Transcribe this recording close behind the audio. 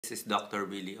This is Dr.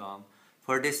 Willie Ong.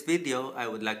 For this video, I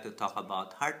would like to talk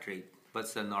about heart rate.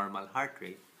 What's the normal heart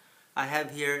rate? I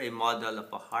have here a model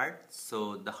of a heart.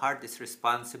 So the heart is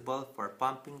responsible for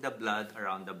pumping the blood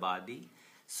around the body.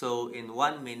 So in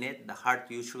 1 minute, the heart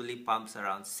usually pumps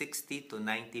around 60 to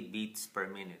 90 beats per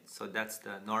minute. So that's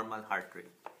the normal heart rate.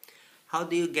 How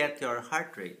do you get your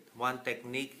heart rate? One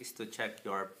technique is to check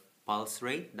your pulse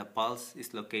rate. The pulse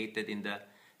is located in the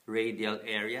radial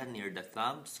area near the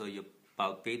thumb. So you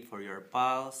palpate for your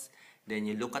pulse. Then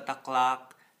you look at the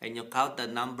clock and you count the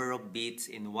number of beats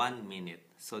in 1 minute.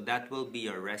 So that will be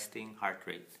your resting heart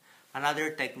rate.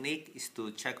 Another technique is to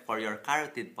check for your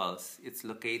carotid pulse. It's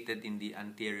located in the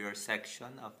anterior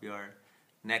section of your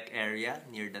neck area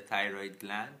near the thyroid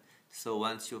gland. So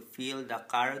once you feel the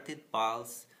carotid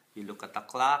pulse, you look at the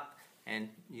clock and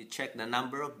you check the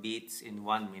number of beats in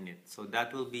 1 minute. So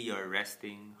that will be your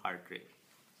resting heart rate.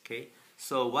 Okay?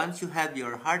 So once you have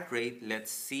your heart rate, let's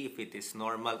see if it is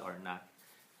normal or not.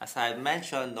 As I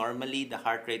mentioned, normally the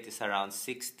heart rate is around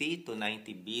 60 to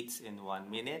 90 beats in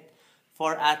 1 minute.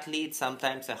 For athletes,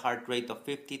 sometimes a heart rate of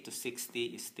 50 to 60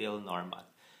 is still normal.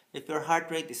 If your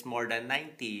heart rate is more than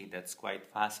 90, that's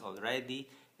quite fast already.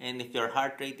 And if your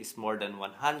heart rate is more than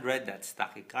 100, that's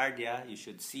tachycardia, you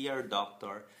should see your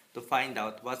doctor to find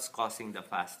out what's causing the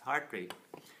fast heart rate.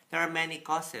 There are many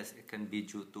causes. It can be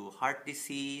due to heart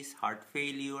disease, heart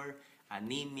failure,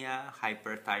 anemia,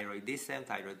 hyperthyroidism,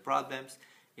 thyroid problems.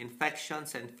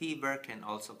 Infections and fever can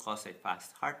also cause a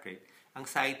fast heart rate.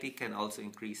 Anxiety can also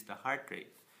increase the heart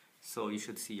rate. So you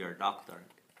should see your doctor.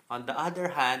 On the other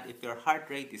hand, if your heart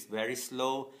rate is very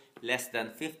slow, less than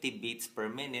 50 beats per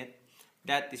minute,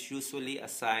 that is usually a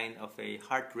sign of a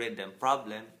heart rhythm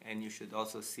problem, and you should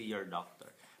also see your doctor.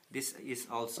 This is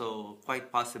also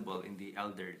quite possible in the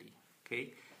elderly.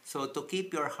 Okay? So to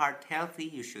keep your heart healthy,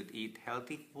 you should eat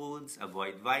healthy foods,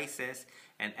 avoid vices,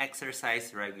 and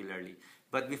exercise regularly.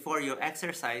 But before you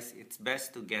exercise, it's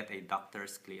best to get a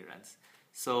doctor's clearance.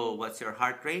 So what's your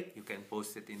heart rate? You can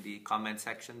post it in the comment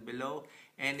section below.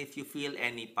 And if you feel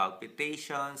any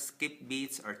palpitations, skip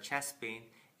beats, or chest pain,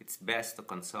 it's best to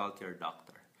consult your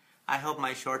doctor. I hope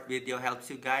my short video helps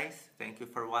you guys. Thank you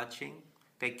for watching.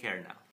 Take care now.